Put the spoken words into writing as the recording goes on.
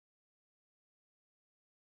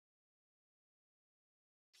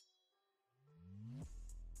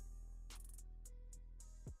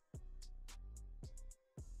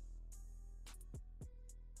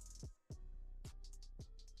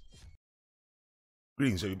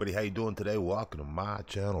Greetings, everybody. How you doing today? Welcome to my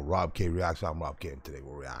channel, Robk Reacts. I'm Robk, and today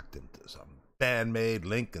we're reacting to some Band-Maid,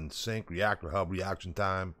 LinkandSync, Reactor Hub reaction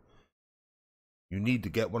time. You need to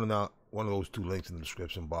get one of those two links in the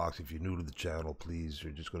description box. If you're new to the channel, please,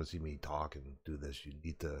 you're just going to see me talk and do this. You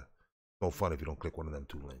need to. No fun if you don't click one of them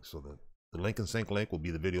two links. So the LinkandSync link will be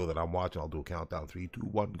the video that I'm watching. I'll do a countdown: 3, 2,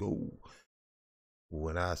 1, go.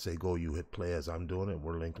 When I say go, you hit play as I'm doing it.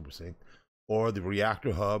 We're linked and we're synced. Or the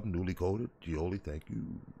Reactor Hub, newly coded. Gioli, thank you.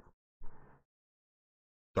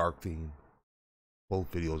 Dark theme.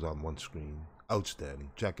 Both videos on one screen.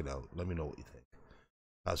 Outstanding. Check it out. Let me know what you think.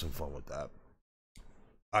 Have some fun with that.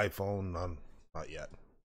 iPhone, not yet.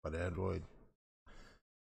 But Android.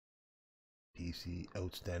 PC,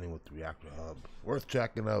 outstanding with the Reactor Hub. Worth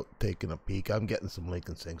checking out, taking a peek. I'm getting some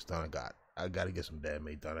LinkandSyncs done. I got to get some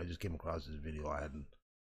Band-Maid done. I just came across this video I hadn't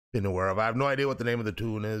been aware of. I have no idea what the name of the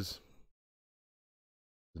tune is.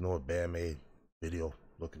 You know what, Band-Maid video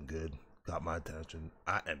looking good, got my attention.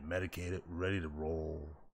 I am medicated, ready to roll.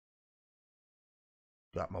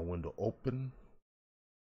 Got my window open.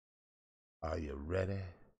 Are you ready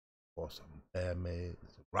for some Band-Maid?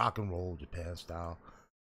 It's a rock and roll Japan style.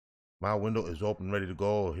 My window is open, ready to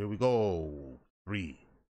go. Here we go. 3,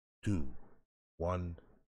 2, 1,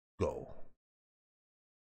 go.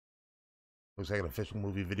 Looks like an official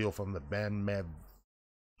movie video from the Band-Maid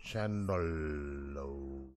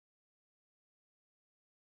channel.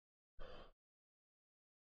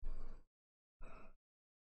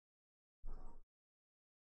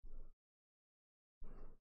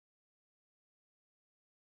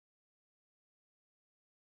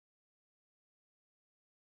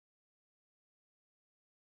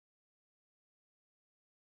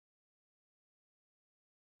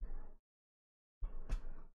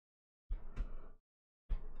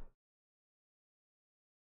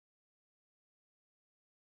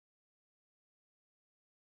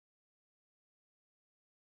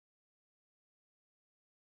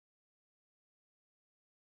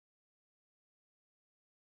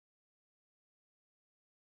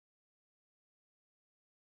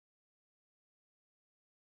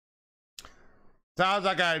 Sounds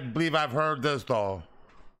like I believe I've heard this though.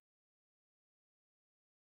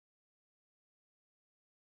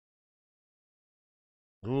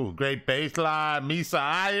 Ooh, great bass line. Misa,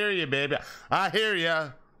 I hear you, baby. I hear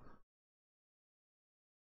you.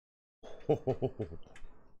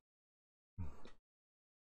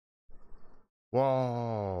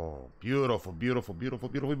 Whoa. Beautiful, beautiful, beautiful,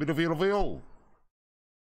 beautiful, beautiful, beautiful.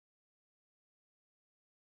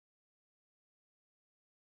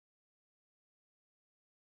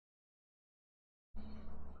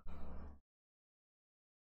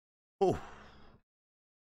 Oh,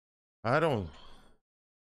 I don't.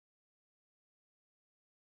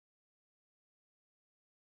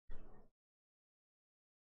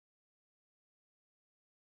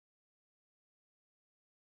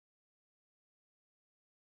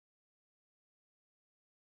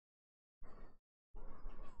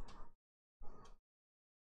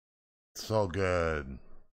 So good.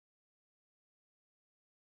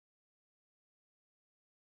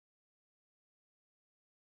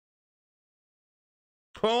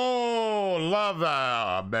 Oh, love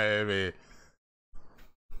that, baby.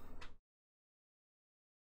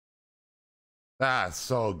 That's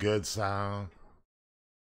so good sound.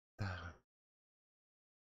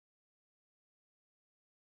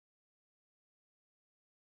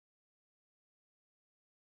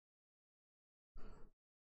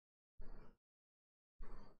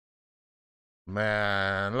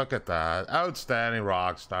 Man, look at that. Outstanding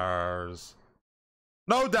rock stars.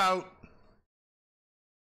 No doubt.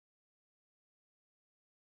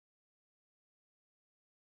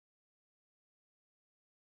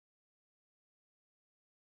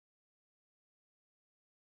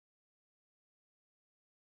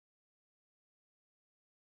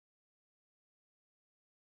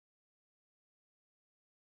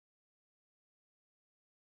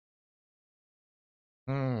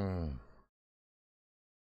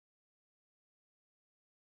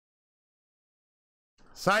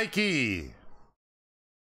 Psyche.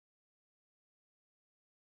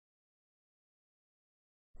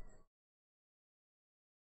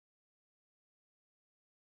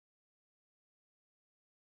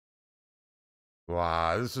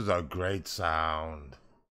 Wow, this is a great sound.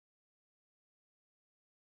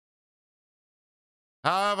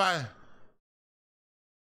 How have I?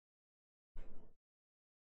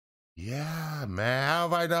 Yeah, man. How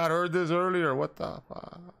have I not heard this earlier? What the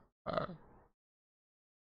fuck?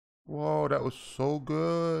 Whoa, that was so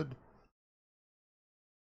good.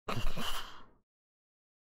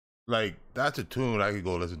 Like, that's a tune I could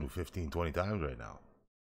go listen to 15, 20 times right now.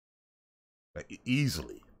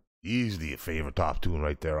 Easily a favorite top tune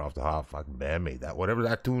right there off the hop. Fucking Band-Maid. That whatever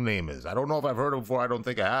that tune name is. I don't know if I've heard it before. I don't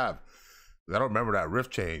think I have. I don't remember that riff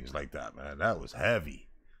change like that, man. That was heavy.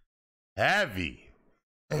 Heavy.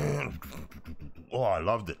 Oh, I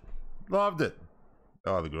loved it. Loved it.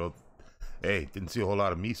 Oh, the girl. Hey, didn't see a whole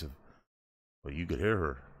lot of Misa, but you could hear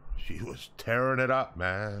her. She was tearing it up,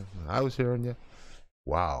 man. I was hearing you.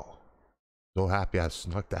 Wow. So happy I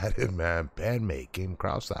snuck that in, man. Band-Maid came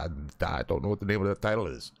cross-eyed and died. Don't know what the name of that title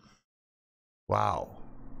is. Wow.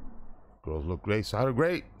 Girls look great. Sounded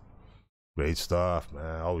great. Great stuff,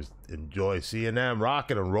 man. I always enjoy seeing them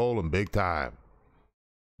rocking and rolling big time.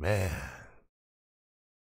 Man.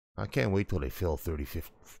 I can't wait till they fill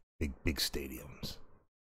 35 big stadiums.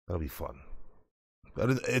 That'll be fun. But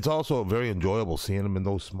it's also very enjoyable seeing them in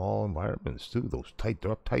those small environments too. Those tight,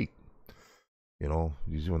 they're uptight. You know,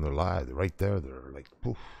 usually when they're live, they're right there. They're like,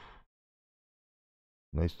 poof.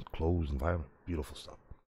 Nice closed environment. Beautiful stuff.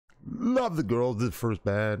 Love the girls. The first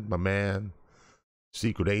band, my man,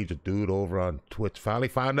 secret agent dude over on Twitch. Finally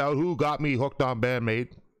found out who got me hooked on Band-Maid.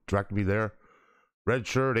 Directed me there. Red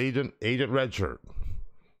shirt agent Red Shirt.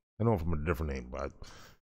 I know him from a different name, but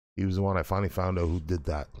he was the one I finally found out who did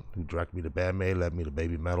that. Who directed me to Band-Maid, led me to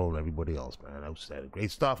Baby Metal, and everybody else, man. Outstanding.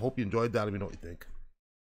 Great stuff. Hope you enjoyed that. Let me know what you think.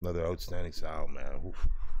 Another outstanding sound, man. Oof.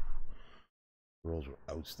 Girls were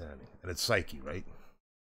outstanding. And it's Psyche, right?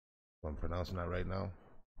 If I'm pronouncing that right now.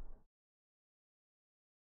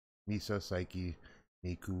 Misa, Psyche,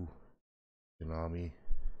 Miku, Tsunami,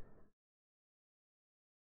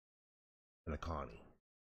 and Akani.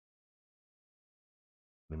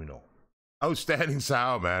 Let me know. Outstanding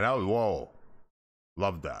sound, man. That was, whoa.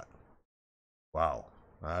 Love that. Wow.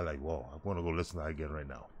 I like, whoa. I want to go listen to that again right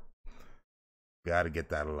now. Gotta get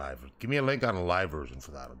that alive. Give me a link on a live version for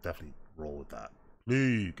that. I'll definitely roll with that.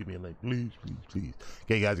 Please, give me a link. Please, please, please.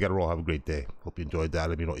 Okay, guys, gotta roll. Have a great day. Hope you enjoyed that.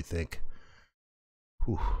 Let me know what you think.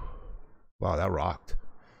 Whew. Wow, that rocked.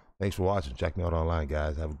 Thanks for watching. Check me out online,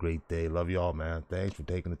 guys. Have a great day. Love you all, man. Thanks for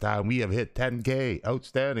taking the time. We have hit 10K.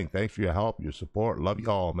 Outstanding. Thanks for your help, your support. Love you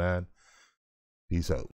all, man. Peace out.